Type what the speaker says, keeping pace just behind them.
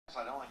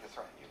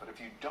threaten you, but if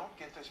you don't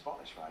get this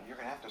bonus round, you're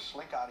going to have to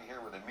slink out of here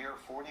with a mere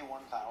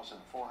 $41,450.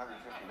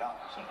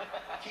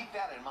 Keep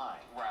that in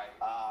mind. Right.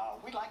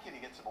 We'd like you to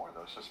get some more of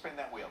those, so spin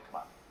that wheel.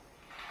 Come on.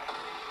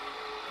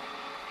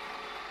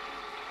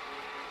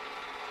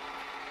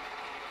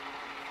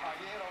 All right,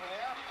 you hit over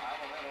there. I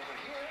will hit over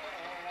here,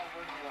 and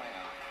where do you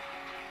land?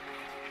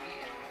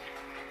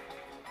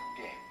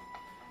 Game.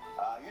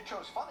 You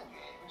chose fun and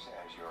games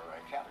as your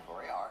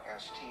category,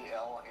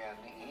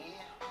 R-S-T-L-N-E.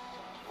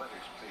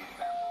 Letters, please,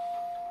 ma'am.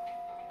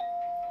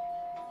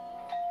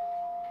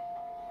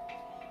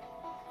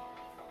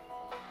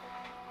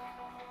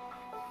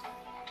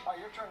 All right,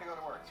 your turn to go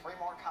to work. 3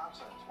 more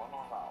consonants, 1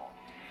 more vowel.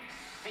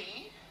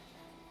 C,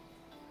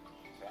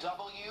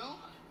 W,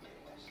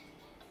 Yes.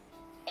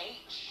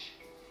 H,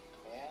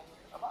 And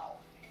a vowel.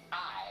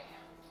 I.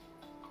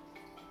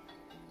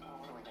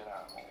 What do we get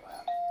out of all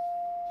that?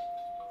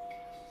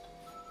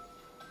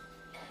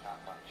 Not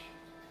much.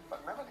 But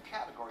remember the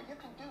category. You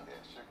can do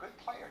this. You're a good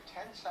player.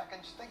 10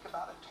 seconds. Think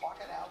about it. Talk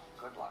it out.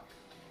 Good luck.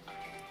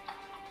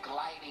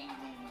 Gliding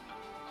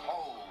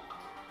hole,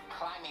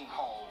 climbing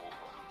hole,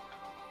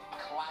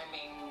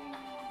 climbing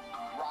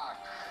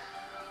rock,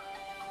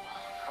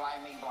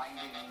 climbing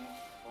blinding.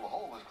 Well, the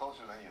hole was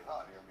closer than you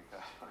thought here because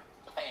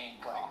Playing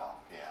playing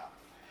golf. golf. Yeah.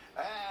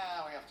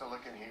 We have to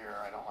look in here.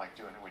 I don't like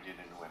doing it when you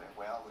didn't win it.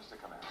 Well, it was the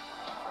commander.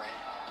 Right?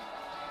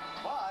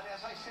 But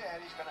as I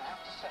said, he's going to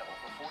have to settle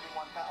for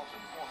 $41,450.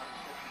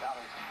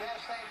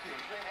 Dennis, thank you.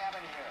 It's great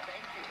having you here.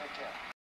 Thank you. Take care.